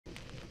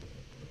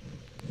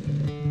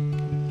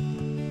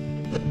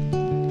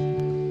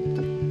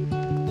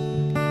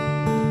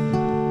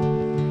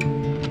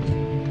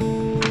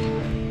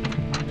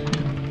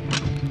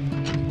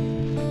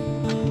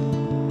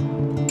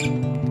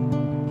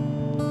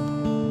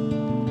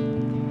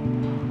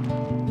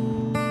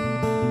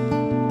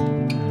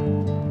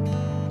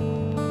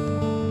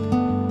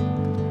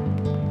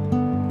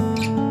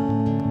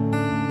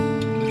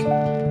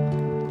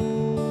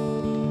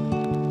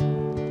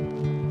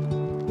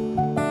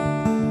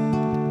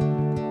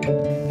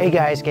Hey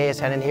guys,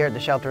 Gaius here at the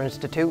Shelter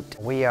Institute.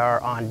 We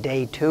are on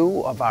day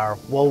 2 of our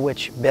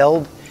Woolwich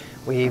build.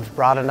 We've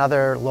brought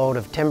another load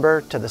of timber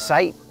to the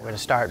site. We're going to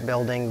start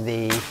building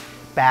the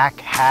back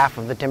half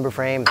of the timber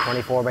frame,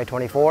 24 by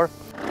 24.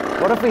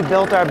 What if we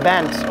built our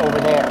vents over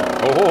there?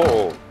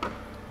 Oh,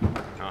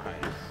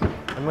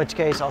 nice. In which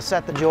case I'll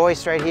set the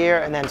joist right here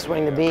and then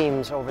swing the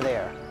beams over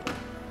there.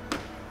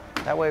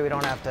 That way we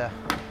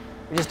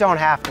just don't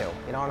have to,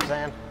 you know what I'm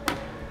saying?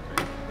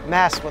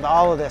 Mess with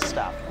all of this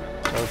stuff.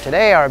 So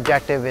today our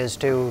objective is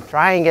to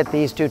try and get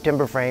these 2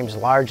 timber frames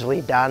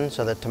largely done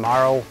so that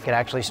tomorrow we can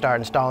actually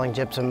start installing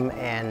gypsum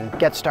and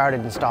get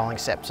started installing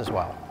SIPs as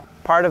well.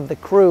 Part of the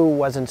crew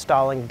was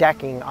installing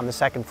decking on the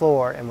 2nd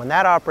floor, and when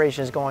that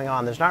operation is going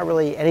on, there's not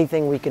really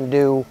anything we can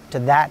do to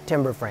that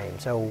timber frame.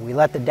 So we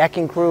let the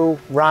decking crew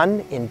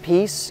run in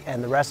peace,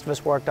 and the rest of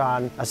us worked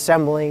on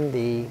assembling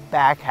the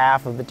back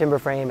half of the timber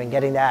frame and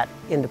getting that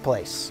into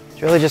place.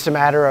 It's really just a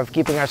matter of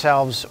keeping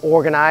ourselves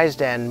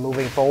organized and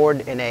moving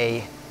forward in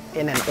an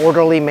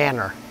orderly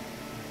manner.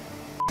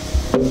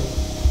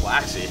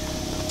 Waxy.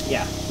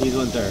 Yeah, these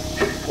ones are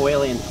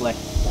oily and slick.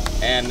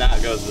 And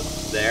that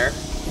goes there.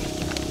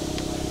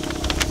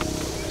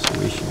 So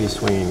we should be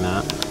swinging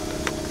that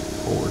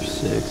 4,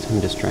 6. I'm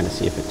just trying to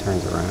see if it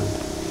turns around.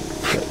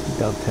 Got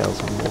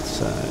dovetails on both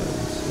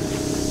sides.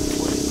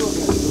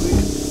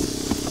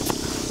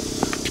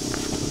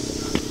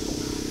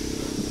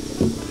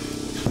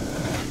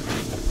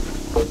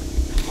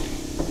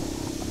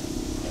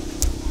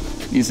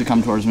 Needs to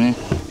come towards me.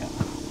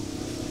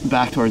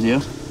 Back towards you.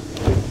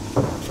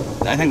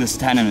 I think this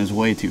tenon is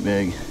way too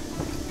big.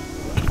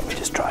 Let me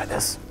just try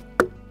this.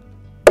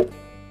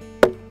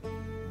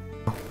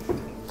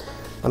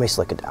 Let me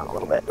slick it down a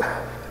little bit.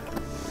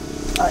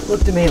 All right,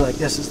 look to me like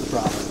this is the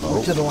problem.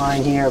 We're to the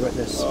line here, but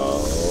there's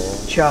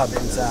chub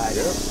inside.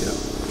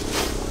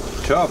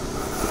 Yep. Chub.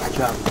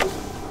 Chub.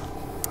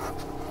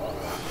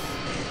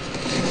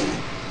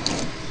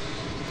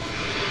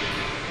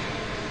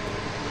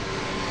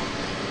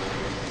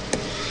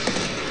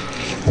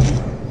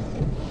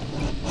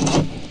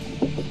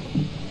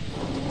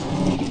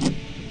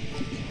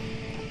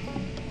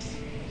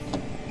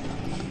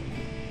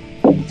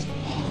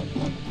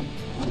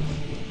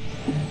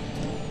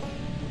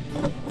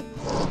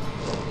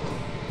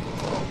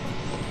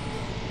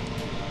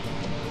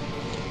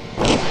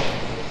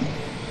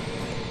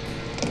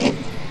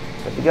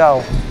 Good to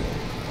go,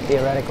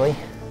 theoretically.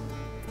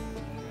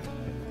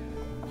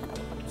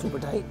 Super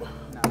tight.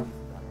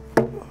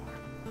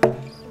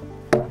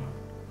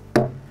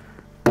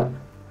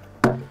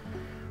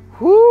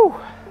 Whoo!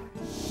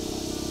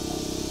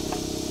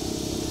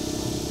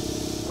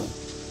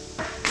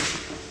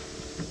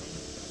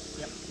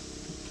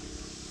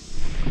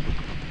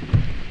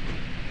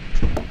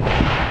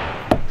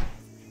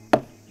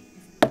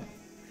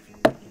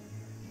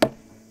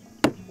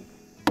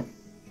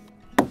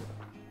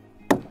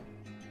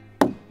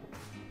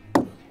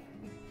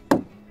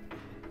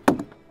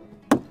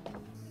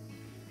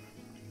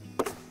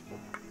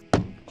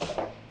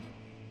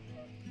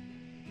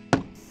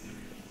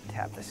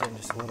 Tap this in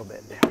just a little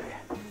bit there.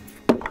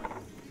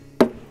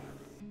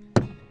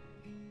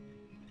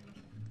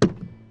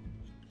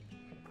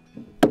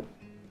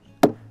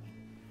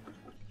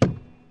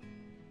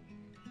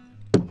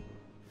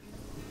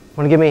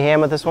 Want to give me a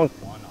hand with this one?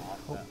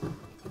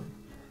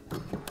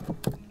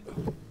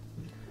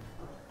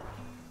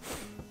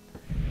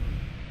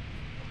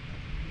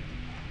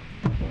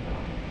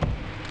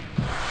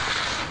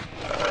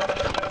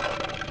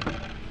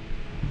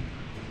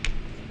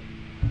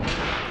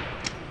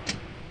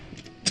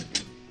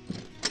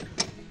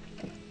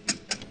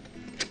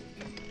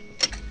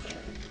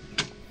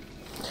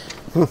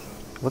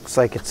 Looks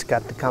like it's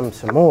got to come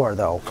some more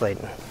though,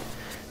 Clayton.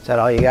 Is that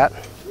all you got?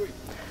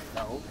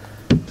 No.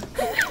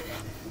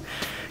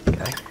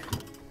 Okay.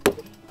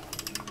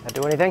 That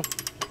do anything?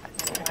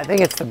 I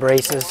think it's the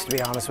braces, to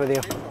be honest with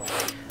you.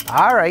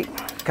 All right,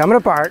 coming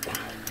apart.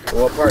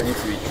 What part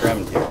needs to be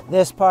trimmed here?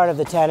 This part of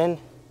the tenon.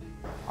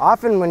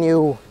 Often when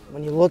you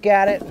look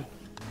at it,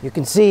 you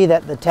can see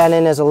that the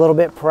tenon is a little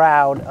bit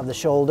proud of the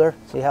shoulder.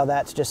 See how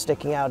that's just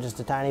sticking out just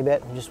a tiny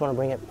bit? I just want to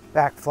bring it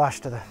back flush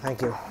to the,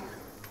 thank you.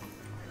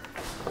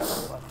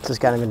 This is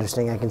kind of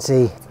interesting. I can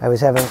see I was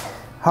having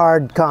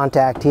hard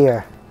contact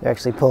here. I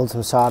actually pulled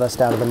some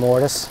sawdust out of the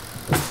mortise.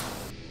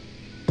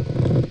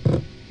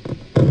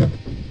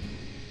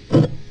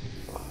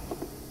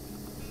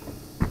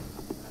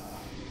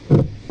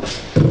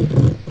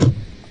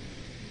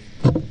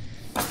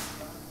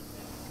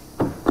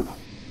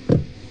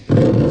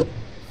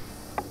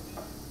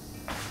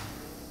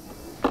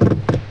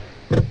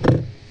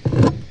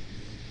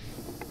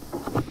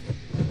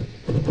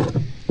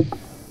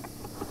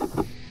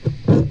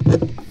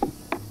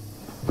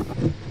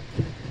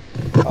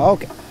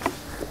 Okay,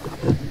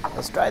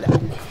 let's try that.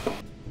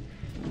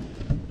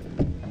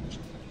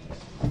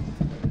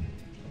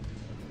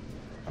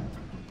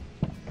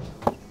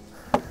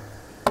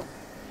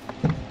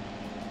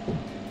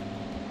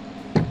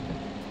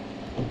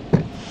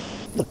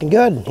 Looking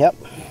good, yep.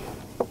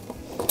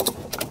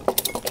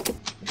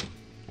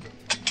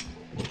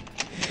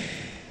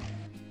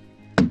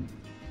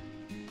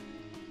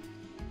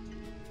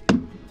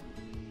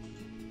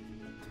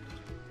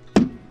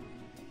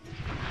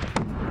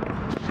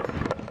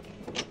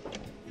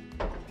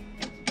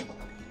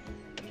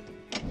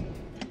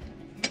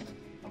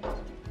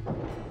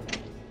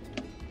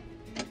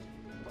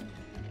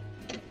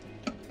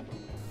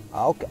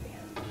 Okay.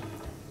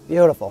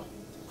 Beautiful.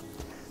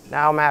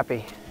 Now I'm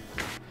happy.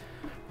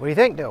 What do you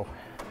think, Du?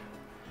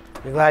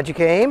 You glad you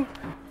came?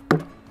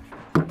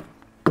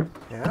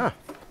 Yeah.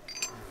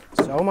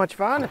 So much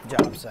fun at the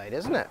job site,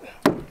 isn't it?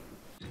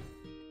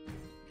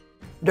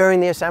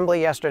 During the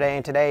assembly yesterday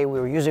and today, we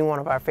were using one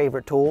of our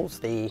favorite tools,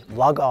 the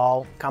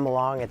lug-all come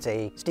along. It's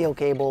a steel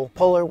cable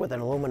puller with an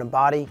aluminum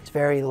body. It's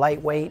very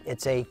lightweight.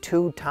 It's a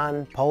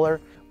 2-ton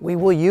puller. We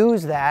will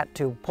use that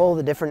to pull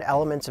the different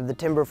elements of the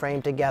timber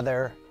frame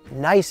together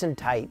nice and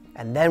tight,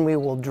 and then we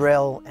will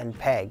drill and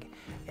peg.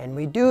 And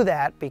we do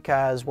that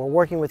because we're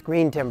working with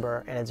green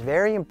timber, and it's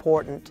very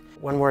important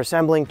when we're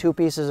assembling two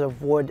pieces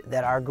of wood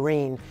that are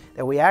green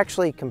that we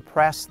actually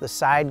compress the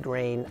side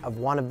grain of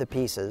one of the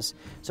pieces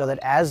so that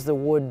as the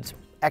wood's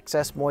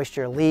excess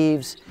moisture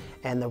leaves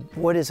and the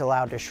wood is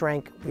allowed to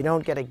shrink, we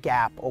don't get a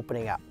gap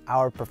opening up.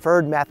 Our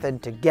preferred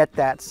method to get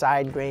that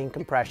side grain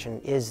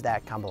compression is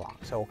that come along.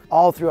 So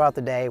all throughout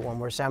the day when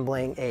we're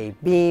assembling a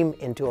beam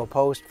into a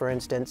post, for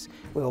instance,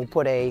 we will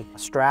put a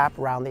strap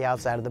around the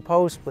outside of the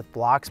post with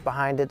blocks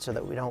behind it so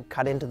that we don't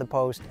cut into the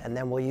post, and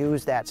then we'll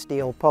use that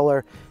steel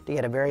puller to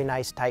get a very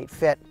nice tight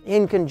fit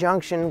in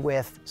conjunction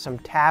with some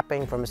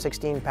tapping from a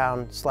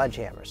 16-pound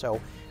sledgehammer.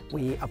 So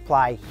we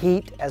apply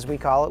heat, as we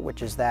call it,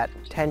 which is that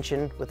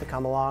tension with the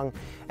come along.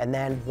 And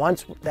then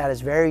once that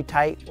is very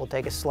tight, we'll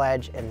take a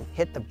sledge and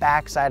hit the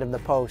back side of the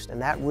post,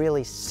 and that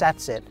really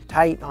sets it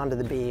tight onto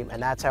the beam.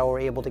 And that's how we're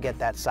able to get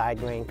that side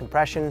grain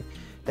compression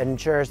that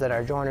ensures that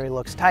our joinery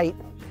looks tight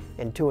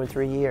in 2 or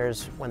 3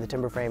 years when the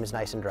timber frame is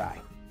nice and dry.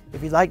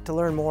 If you'd like to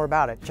learn more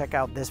about it, check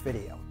out this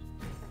video.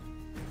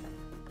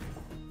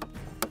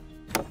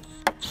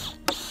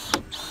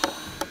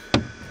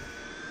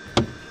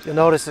 You'll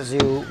notice as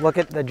you look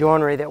at the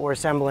joinery that we're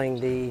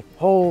assembling, the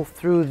hole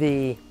through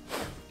the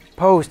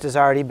post has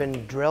already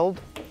been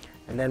drilled.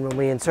 And then when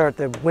we insert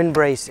the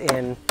windbrace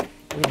in,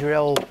 we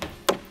drill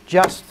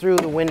just through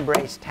the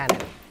windbrace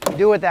tenon. We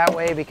do it that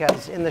way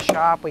because in the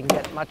shop we can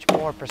get much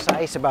more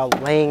precise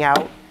about laying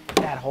out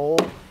that hole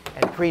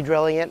and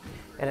pre-drilling it,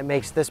 and it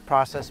makes this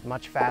process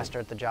much faster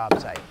at the job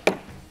site.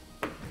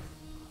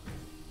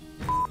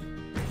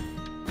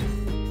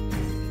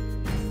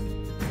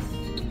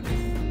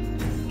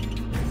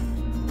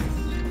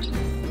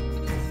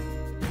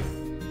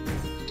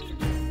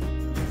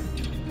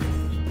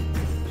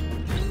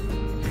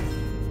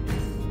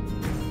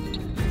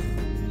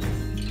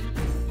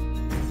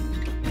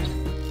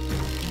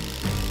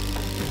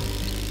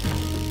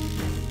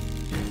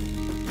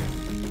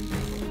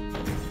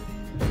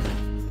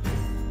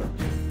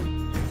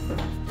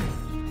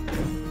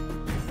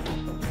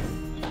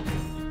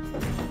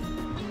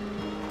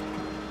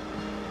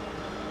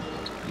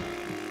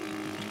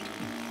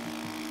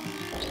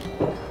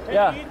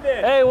 Yeah.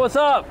 Hey, what's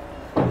up?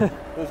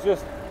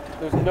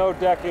 There's no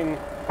decking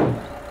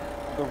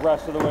the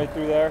rest of the way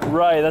through there.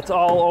 Right, that's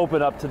all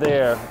open up to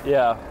there.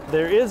 Yeah.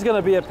 There is going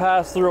to be a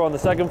pass through on the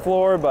second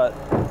floor, but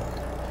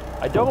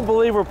I don't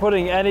believe we're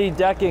putting any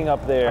decking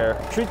up there.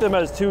 Treat them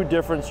as two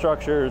different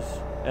structures,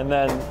 and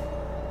then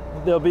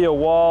there'll be a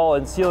wall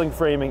and ceiling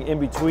framing in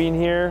between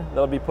here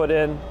that'll be put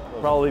in.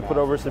 Probably put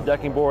over some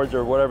decking boards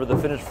or whatever the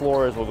finished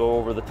floor is will go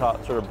over the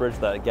top, sort of bridge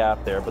that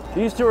gap there. But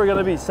these two are going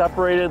to be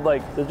separated,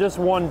 like there's just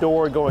one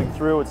door going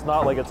through. It's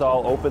not like it's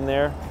all open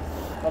there.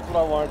 That's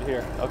what I wanted to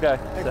hear. Okay.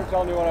 Thanks for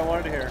telling me what I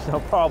wanted to hear. No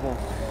problem.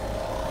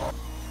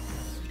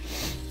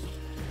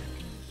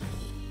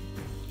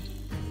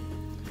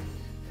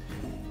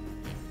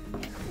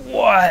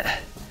 What?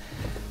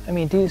 I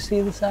mean, do you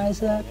see the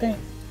size of that thing?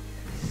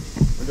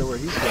 Wonder where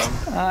he's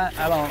from. I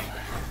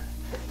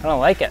don't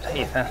like it,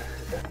 Ethan.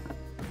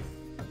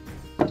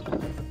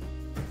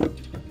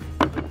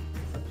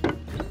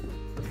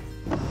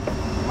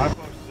 My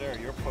post is there,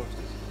 your post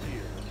is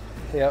here.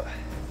 Yep. So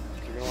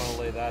you're gonna want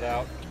to lay that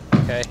out.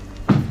 Okay.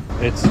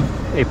 It's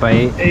 8 by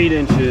 8. 8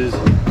 inches,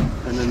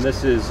 and then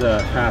this is a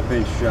 ½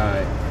 inch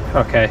shy.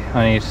 Okay,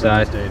 on each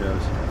side.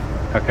 Potatoes.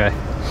 Okay.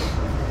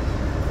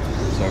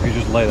 So if you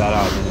just lay that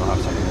out, then you'll have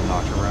something to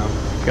notch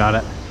around. Got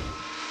it.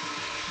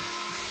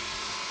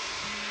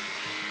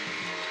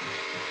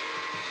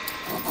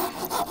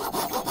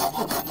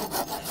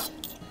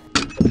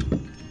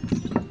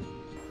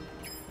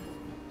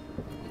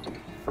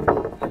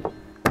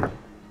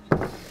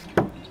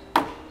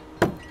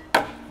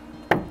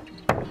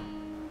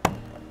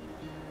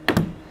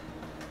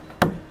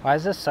 Why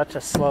is this such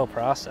a slow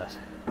process?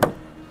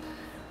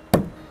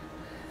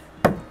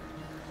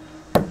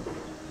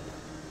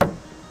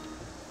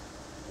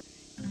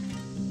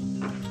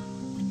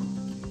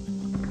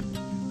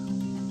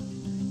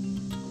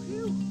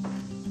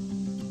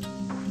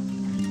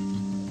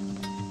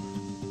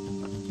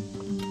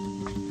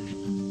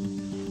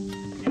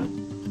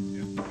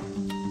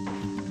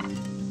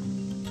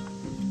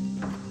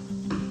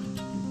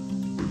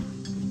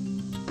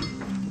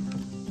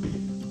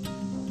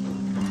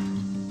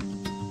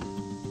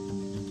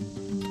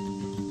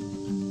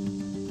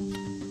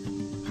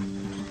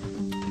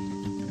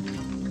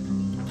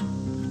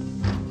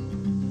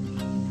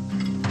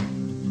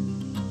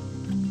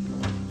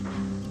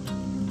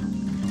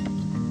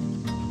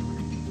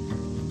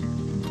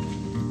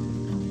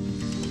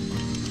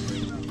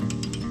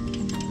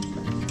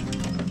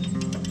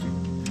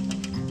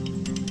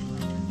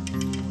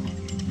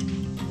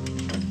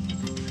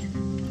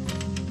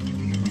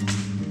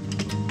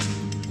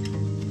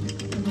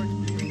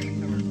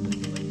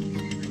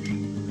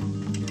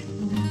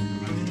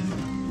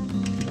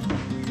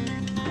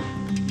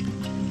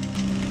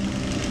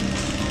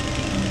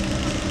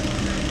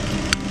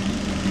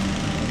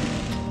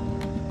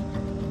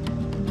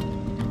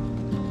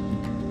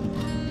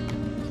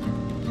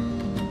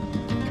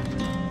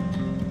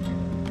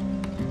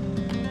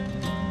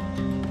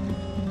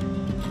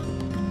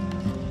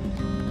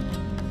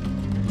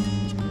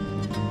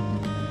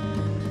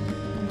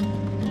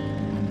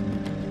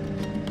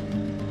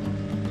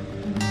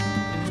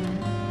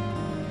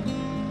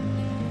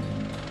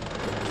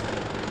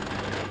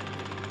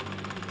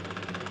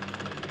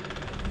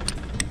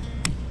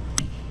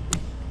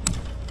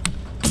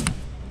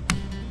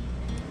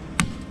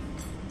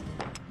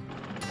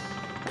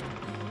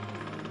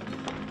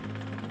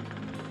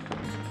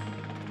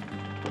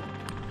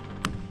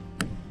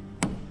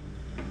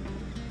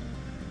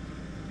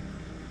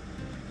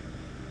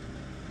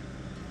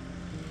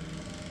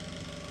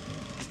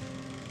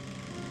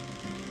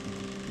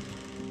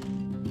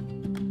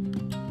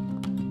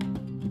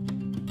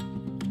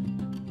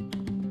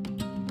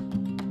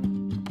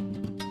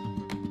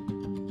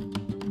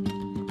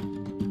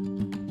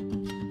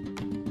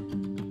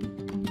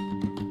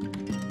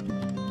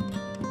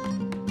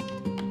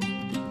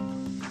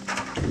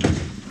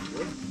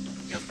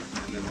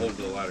 Hold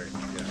the ladder.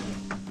 Yeah.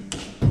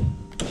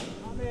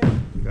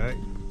 Okay.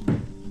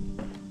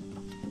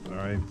 All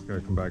right, it's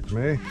gonna come back to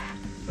me.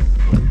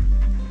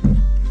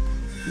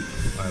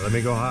 All right, let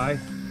me go high.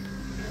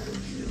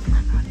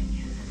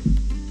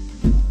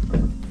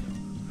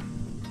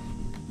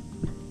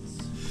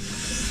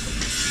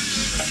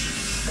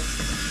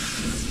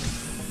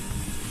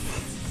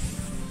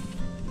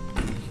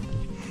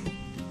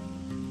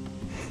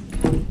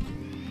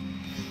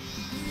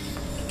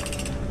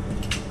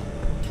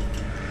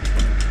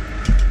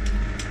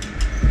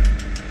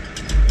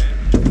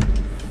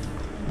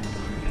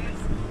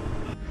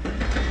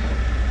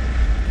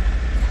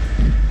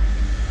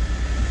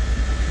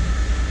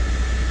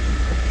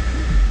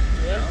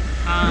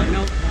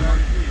 No,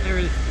 there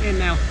it is. In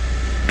now.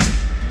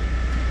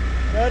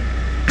 Good?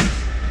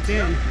 It's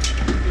in.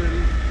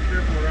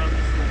 Careful around this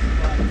little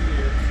spot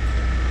here.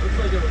 Looks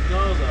like it would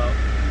go though.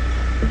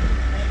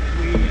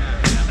 We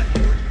have it.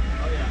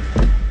 Oh yeah.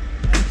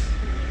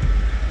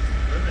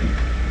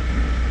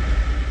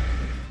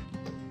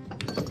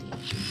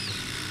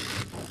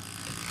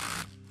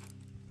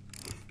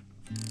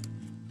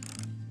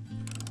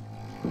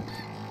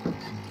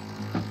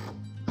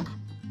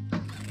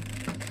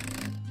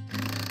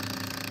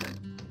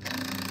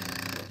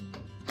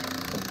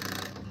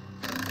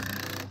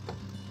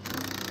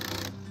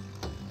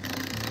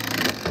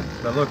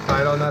 Does that look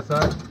tight on that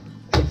side?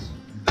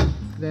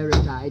 Very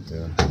tight. Yeah,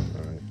 all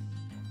right.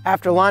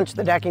 After lunch,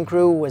 the decking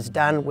crew was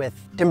done with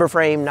timber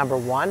frame number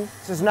 1.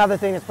 This is another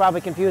thing that's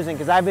probably confusing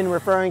because I've been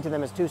referring to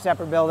them as 2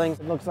 separate buildings.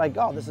 It looks like,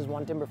 oh, this is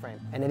 1 timber frame,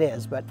 and it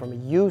is, but from a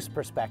use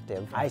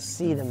perspective, I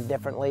see them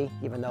differently,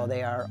 even though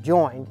they are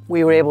joined.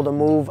 We were able to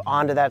move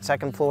onto that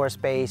 2nd floor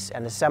space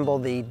and assemble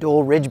the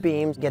dual ridge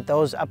beams, get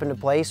those up into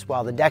place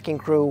while the decking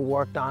crew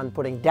worked on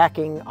putting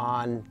decking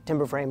on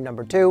timber frame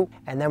number 2.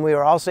 And then we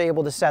were also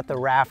able to set the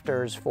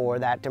rafters for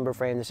that timber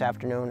frame this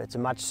afternoon. It's a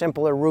much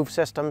simpler roof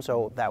system,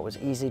 so that was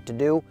easy to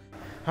do.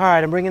 All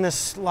right, I'm bringing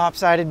this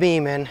lopsided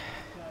beam in.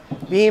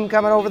 Beam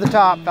coming over the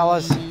top,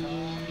 fellas.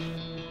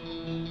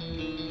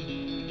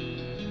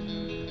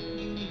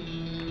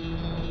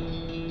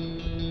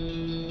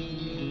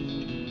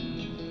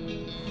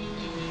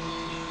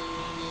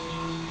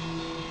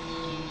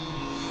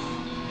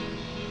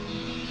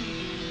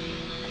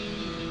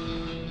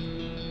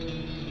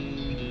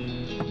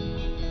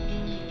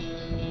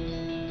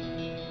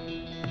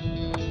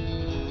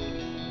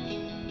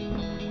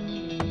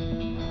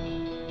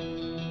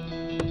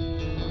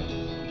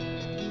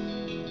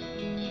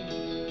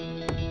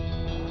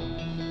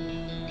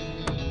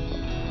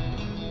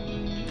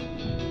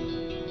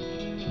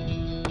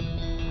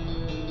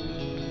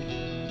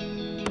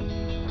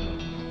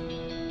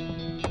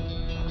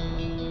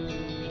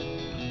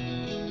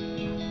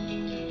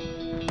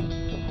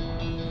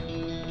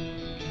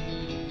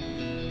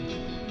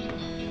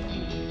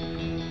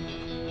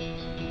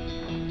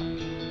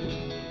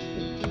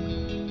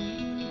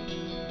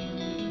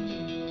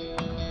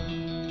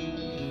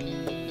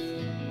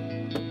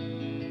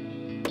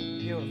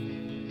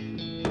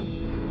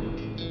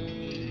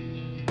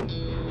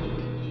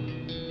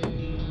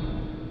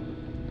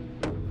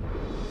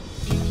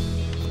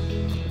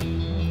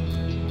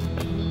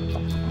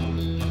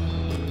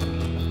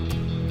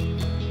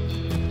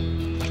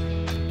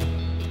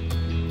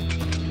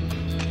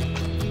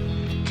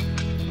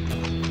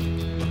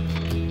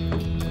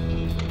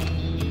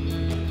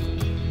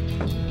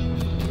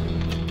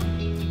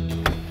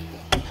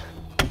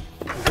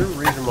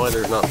 Why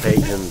there's not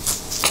pegs in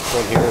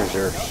front here? Is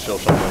there still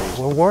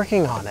somebody? We're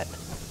working on it.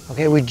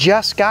 Okay, we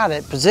just got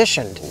it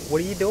positioned.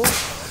 What are you doing?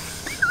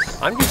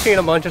 I'm just seeing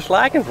a bunch of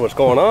slackings. What's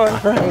going on?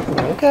 All right,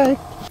 okay.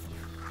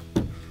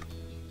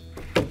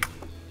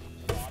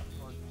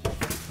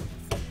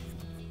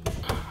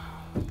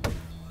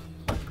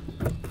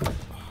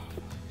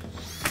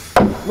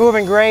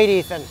 Moving great,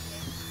 Ethan.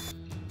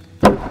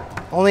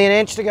 Only an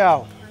inch to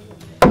go.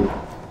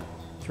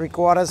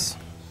 3/4.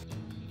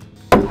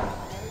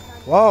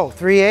 Whoa,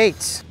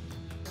 3/8.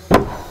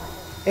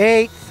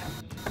 1/8.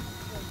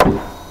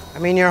 I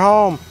mean, you're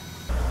home.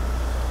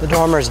 The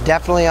dormer's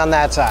definitely on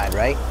that side,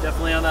 right?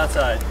 Definitely on that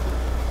side.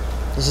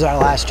 This is our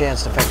last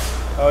chance to fix it.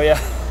 Oh yeah.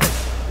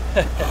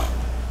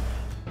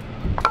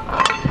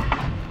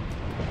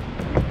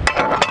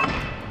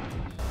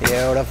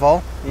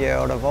 Beautiful,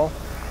 beautiful.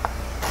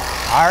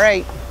 All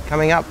right,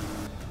 coming up.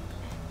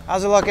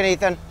 How's it looking,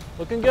 Ethan?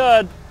 Looking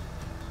good.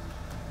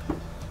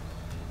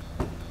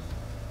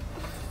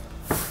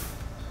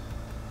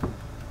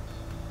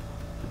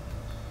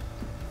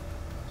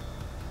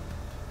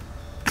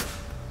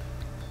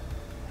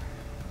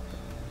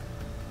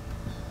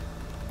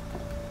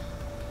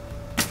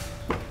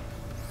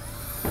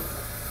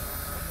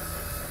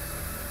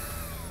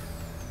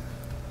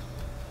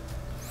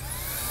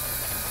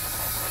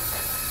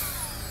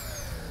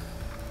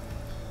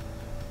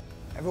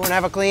 Everyone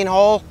have a clean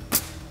hole?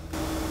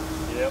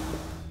 Yep.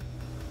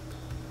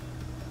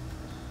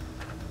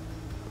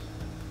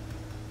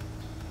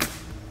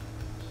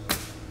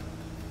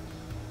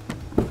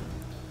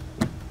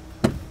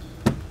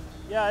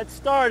 Yeah, it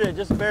started,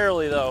 just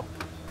barely though.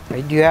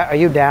 Are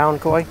you down,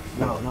 Coy?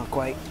 No, not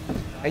quite.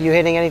 Are you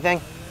hitting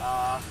anything?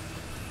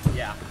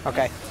 Yeah.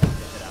 Okay.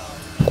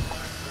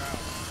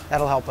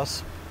 That'll help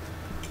us.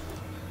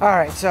 All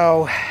right,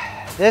 so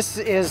this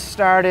is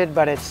started,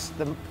 but it's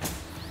the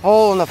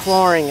hole in the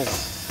flooring is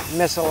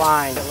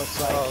misaligned, it looks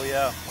like. Oh,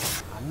 yeah.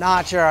 I'm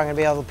not sure I'm gonna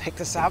be able to pick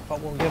this up, but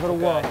we'll give it a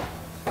whirl.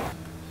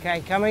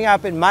 Okay, coming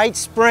up, it might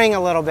spring a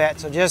little bit,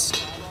 so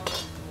just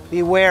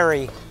be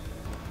wary.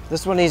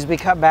 This one needs to be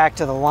cut back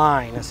to the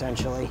line,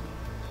 essentially.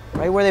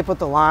 Right where they put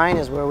the line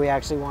is where we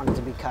actually want it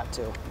to be cut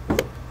to.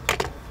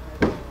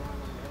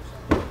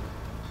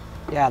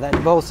 Yeah,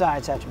 that both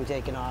sides have to be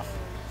taken off.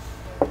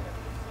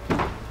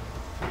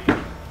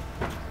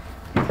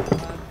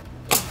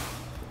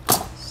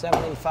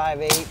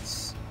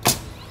 .75/8.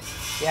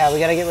 Yeah, we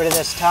gotta get rid of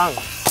this tongue.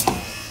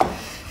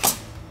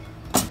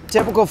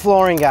 Typical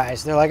flooring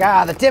guys. They're like,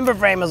 the timber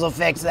framers will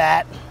fix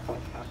that.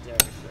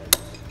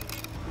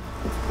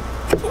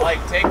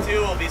 Like, take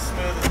two will be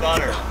smooth as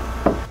butter.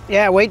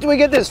 Yeah, wait till we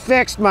get this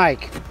fixed,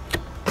 Mike.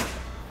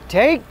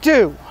 Take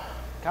two.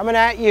 Coming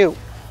at you.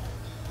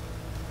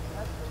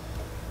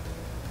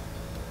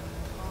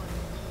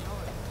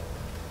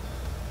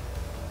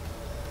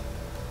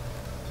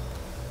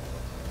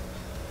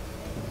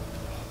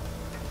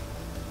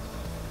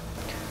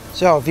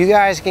 So if you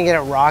guys can get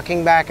it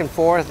rocking back and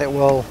forth, it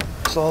will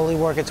slowly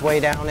work its way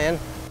down in.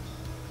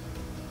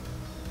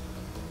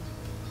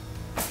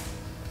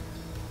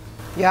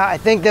 Yeah, I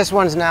think this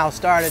one's now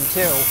started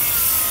too.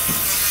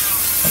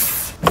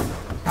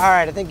 All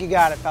right, I think you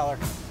got it, feller.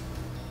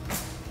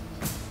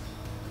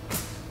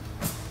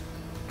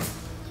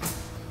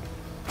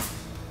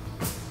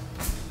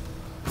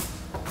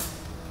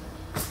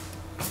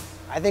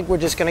 I think we're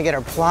just gonna get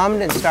her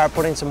plumbed and start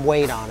putting some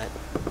weight on it.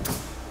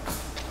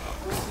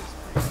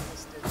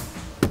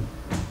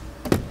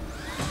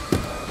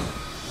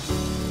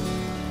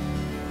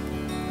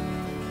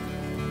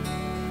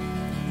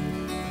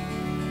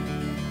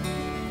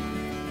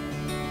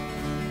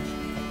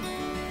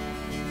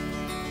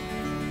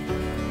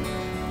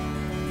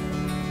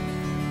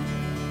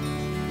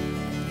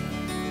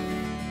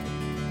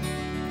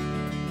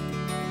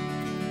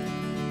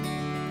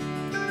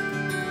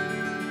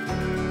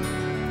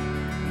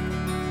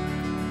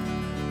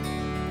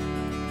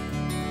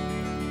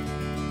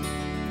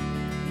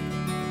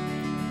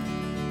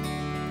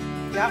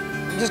 Yeah,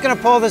 I'm just gonna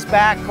pull this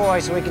back, Coy,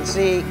 so we can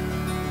see.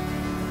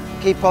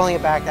 Keep pulling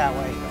it back that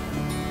way.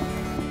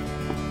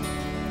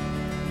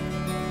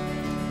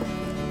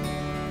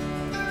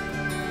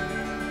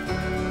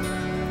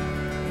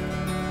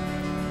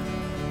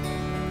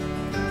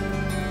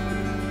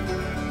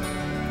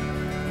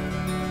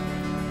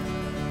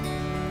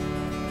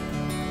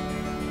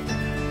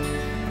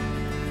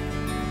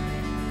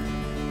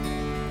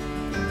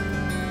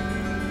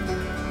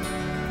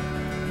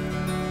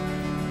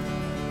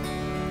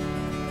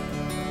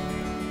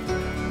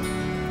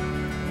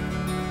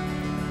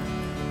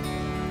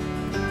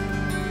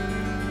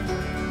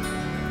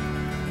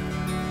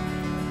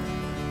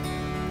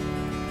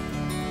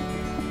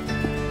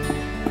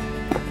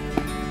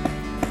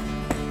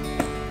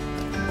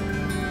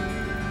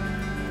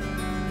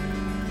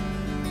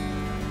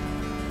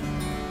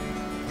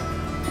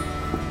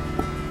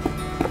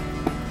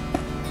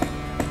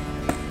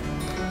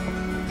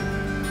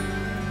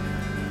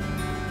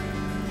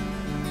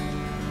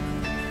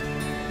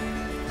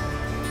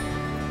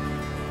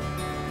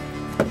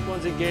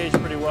 One's engaged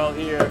pretty well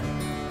here.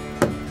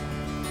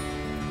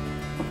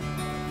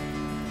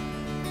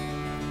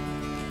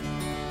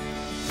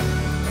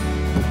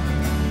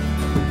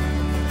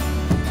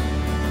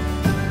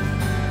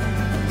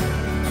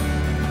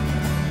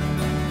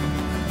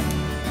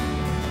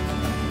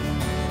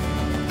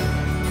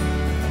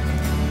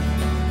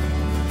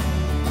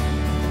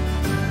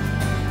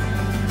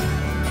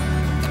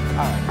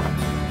 All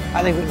right,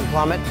 I think we can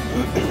plumb it.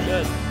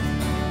 Good.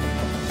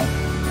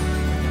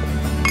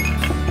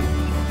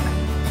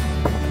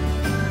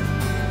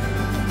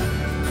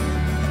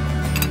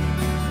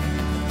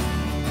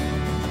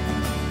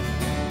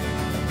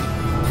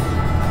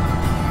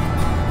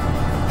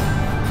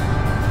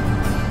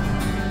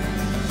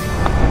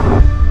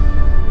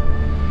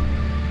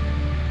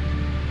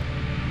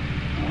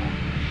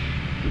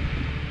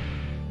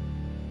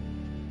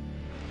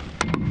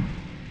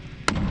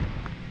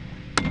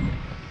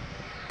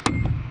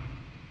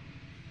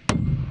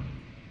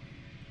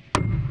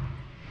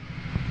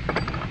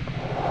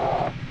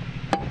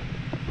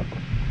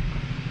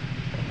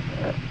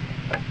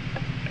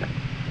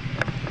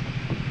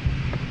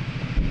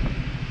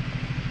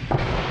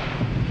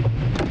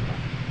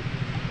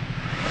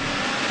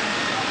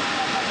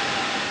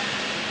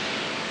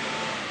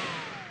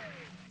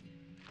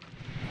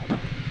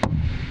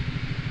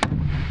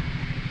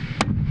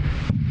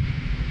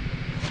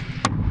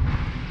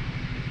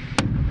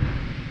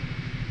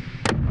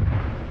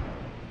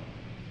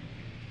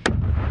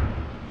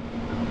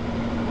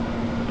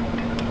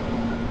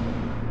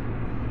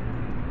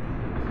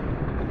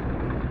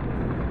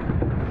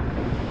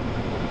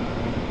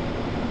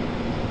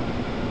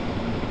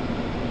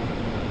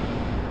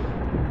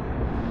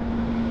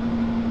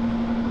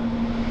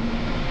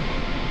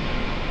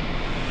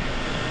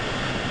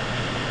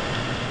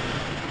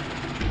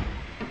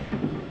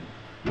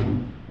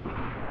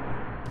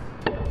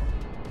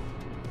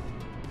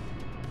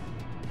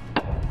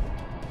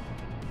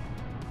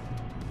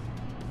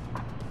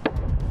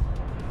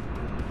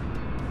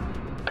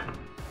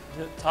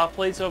 Top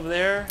plate's over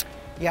there.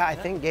 Yeah, I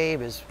think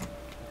Gabe is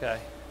Okay.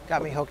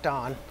 got me hooked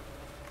on.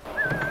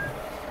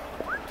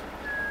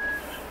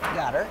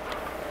 Got her.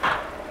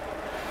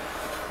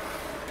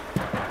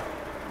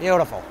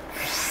 Beautiful.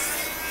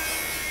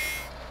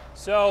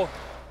 So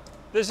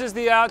this is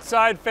the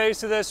outside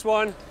face of this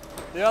one.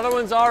 The other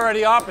one's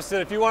already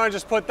opposite. If you want to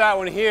just put that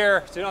one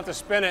here so you don't have to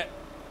spin it.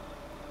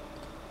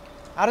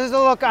 How does it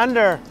look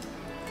under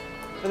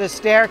for the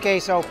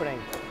staircase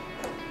opening?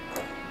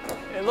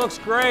 It looks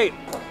great.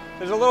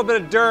 There's a little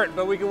bit of dirt,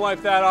 but we can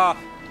wipe that off.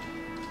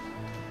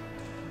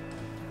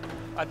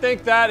 I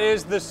think that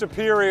is the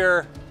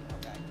superior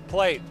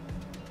plate.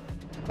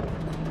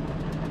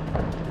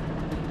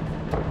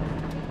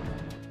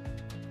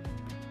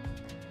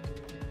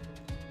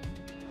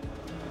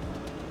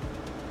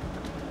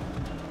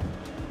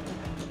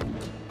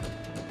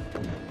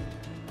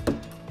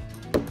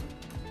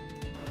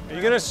 Are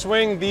you gonna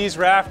swing these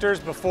rafters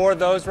before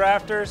those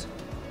rafters?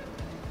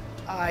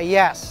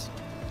 Yes.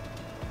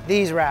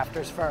 These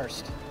rafters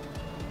first.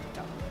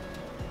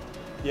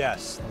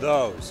 Yes,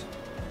 those.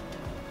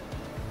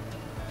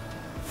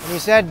 When you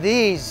said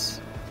these,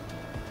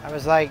 I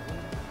was like,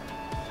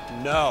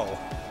 No.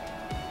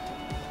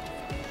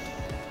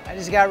 I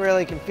just got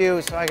really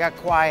confused, so I got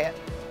quiet.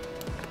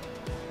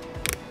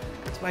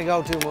 It's my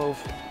go-to move.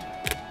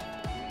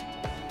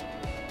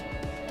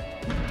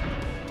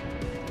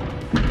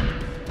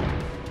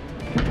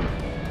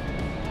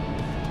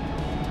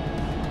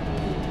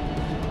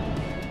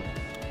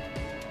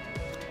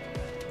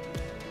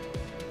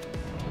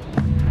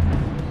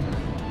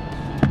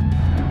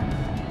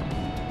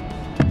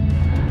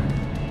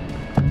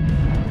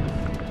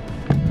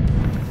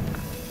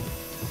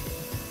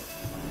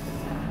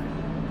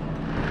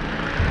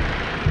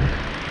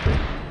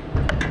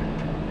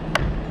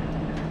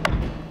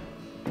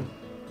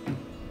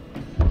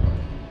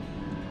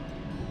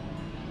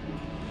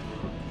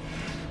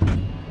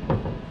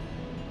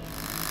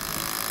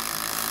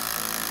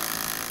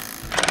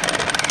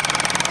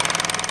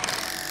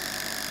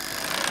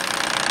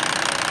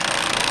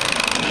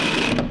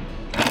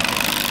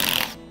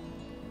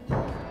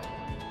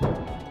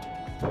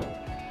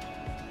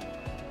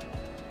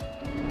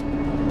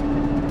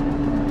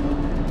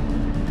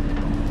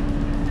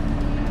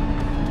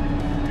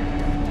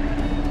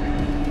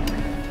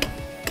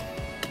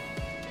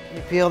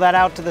 Peel that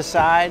out to the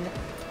side.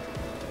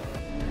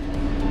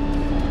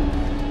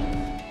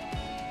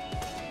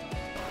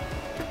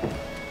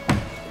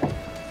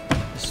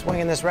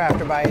 Swinging this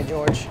rafter by you,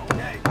 George.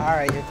 All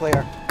right, you're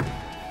clear.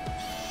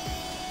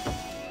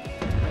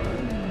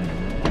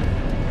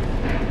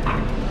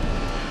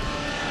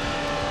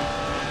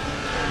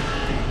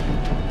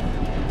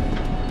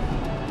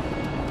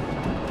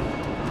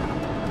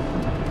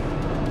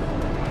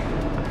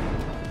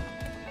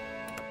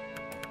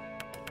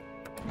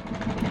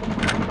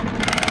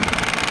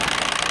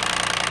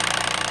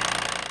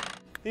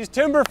 These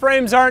timber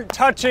frames aren't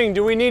touching.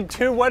 Do we need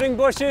 2 wedding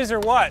bushes or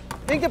what? I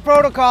think the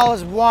protocol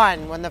is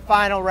 1 when the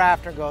final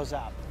rafter goes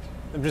up.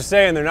 I'm just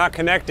saying they're not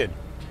connected.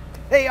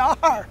 They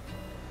are.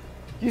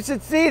 You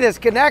should see this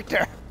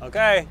connector.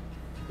 Okay,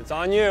 it's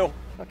on you.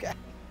 Okay,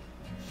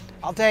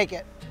 I'll take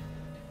it.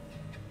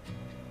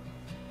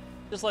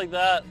 Just like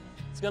that.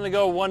 It's gonna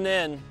go one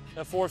in,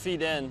 4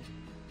 feet in.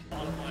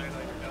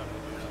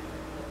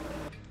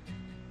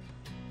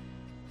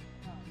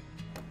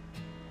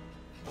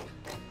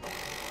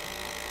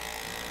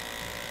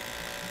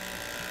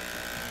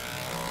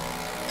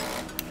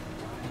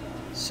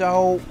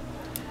 So,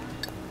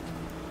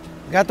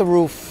 we got the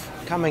roof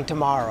coming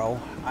tomorrow.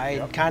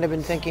 I'd kind of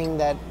been thinking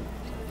that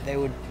they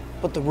would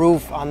put the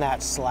roof on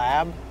that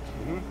slab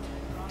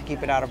to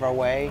keep it out of our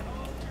way.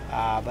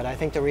 But I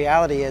think the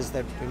reality is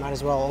that we might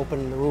as well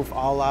open the roof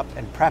all up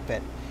and prep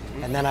it,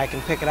 and then I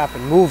can pick it up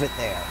and move it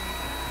there.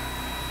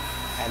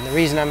 And the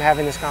reason I'm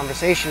having this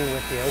conversation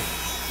with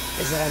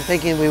you is that I'm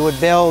thinking we would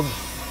build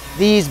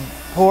these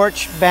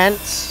porch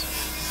vents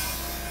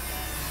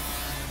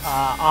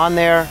on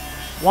there.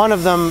 One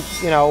of them,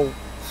 you know,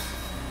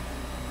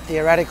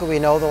 theoretically we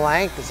know the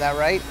length, is that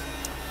right?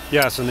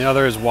 Yes, and the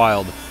other is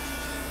wild.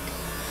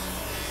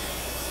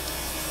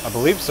 I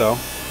believe so.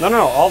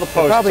 No, all the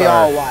posts Probably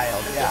are all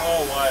wild, yeah.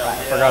 all wild.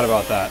 I forgot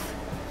about that.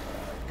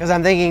 Because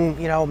I'm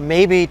thinking, you know,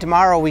 maybe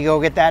tomorrow we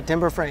go get that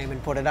timber frame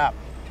and put it up.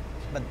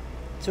 But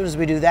as soon as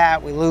we do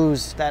that, we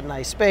lose that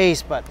nice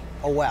space, but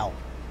oh well.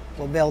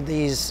 We'll build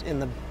these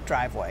in the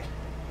driveway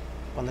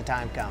when the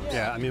time comes.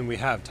 Yeah, I mean, we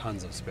have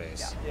tons of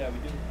space. Yeah. Yeah, we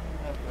do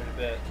have quite a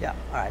bit. Yeah,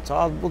 all right,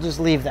 so we'll just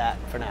leave that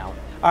for now.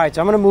 All right,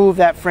 so I'm gonna move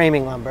that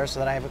framing lumber so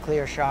that I have a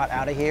clear shot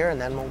out of here, and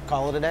then we'll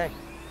call it a day.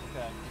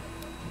 Okay.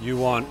 You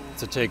want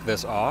to take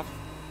this off?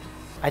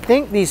 I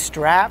think these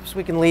straps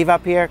we can leave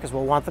up here because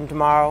we'll want them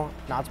tomorrow.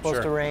 Not supposed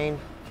Sure. to rain.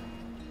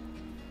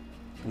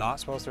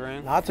 Not supposed to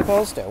rain? Not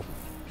supposed to.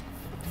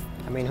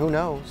 I mean, who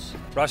knows?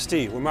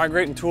 Rusty, we're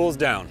migrating tools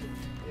down.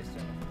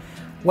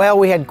 Well,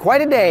 we had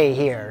quite a day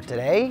here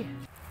today.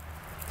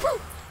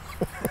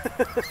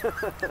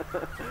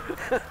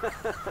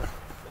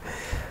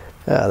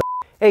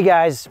 Hey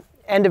guys,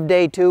 End of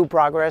day 2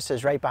 progress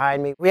is right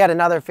behind me. We had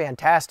another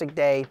fantastic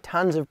day,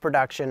 tons of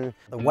production.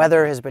 The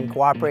weather has been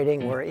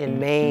cooperating. We're in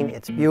Maine,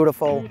 it's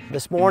beautiful.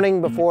 This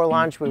morning before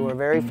lunch, we were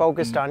very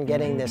focused on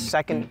getting this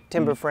second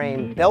timber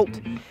frame built.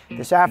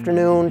 This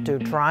afternoon, to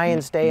try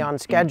and stay on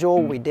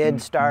schedule, we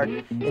did start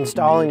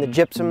installing the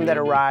gypsum that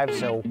arrived,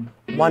 so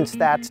once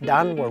that's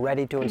done, we're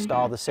ready to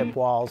install the SIP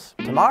walls.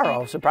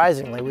 Tomorrow,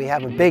 surprisingly, we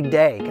have a big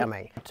day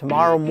coming.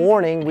 Tomorrow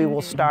morning, we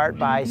will start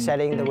by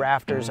setting the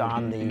rafters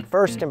on the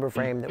first timber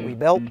frame that we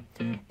built,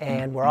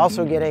 and we're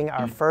also getting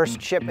our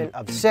first shipment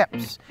of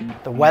SIPs.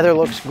 The weather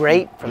looks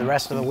great for the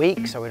rest of the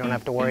week, so we don't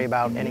have to worry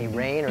about any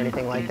rain or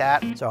anything like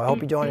that. So I hope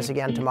you join us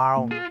again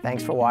tomorrow.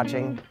 Thanks for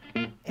watching,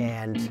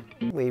 and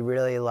we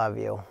really love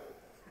you.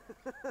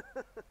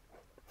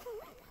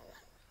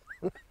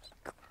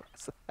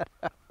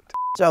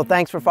 So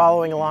thanks for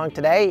following along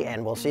today,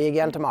 and we'll see you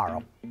again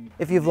tomorrow.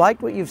 If you've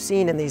liked what you've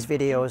seen in these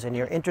videos and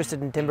you're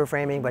interested in timber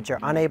framing but you're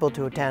unable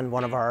to attend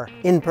one of our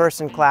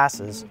in-person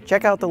classes,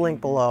 check out the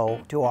link below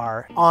to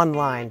our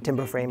online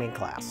timber framing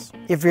class.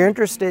 If you're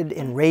interested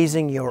in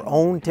raising your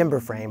own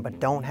timber frame but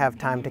don't have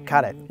time to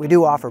cut it, we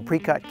do offer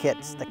pre-cut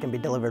kits that can be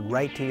delivered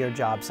right to your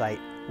job site,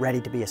 ready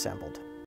to be assembled.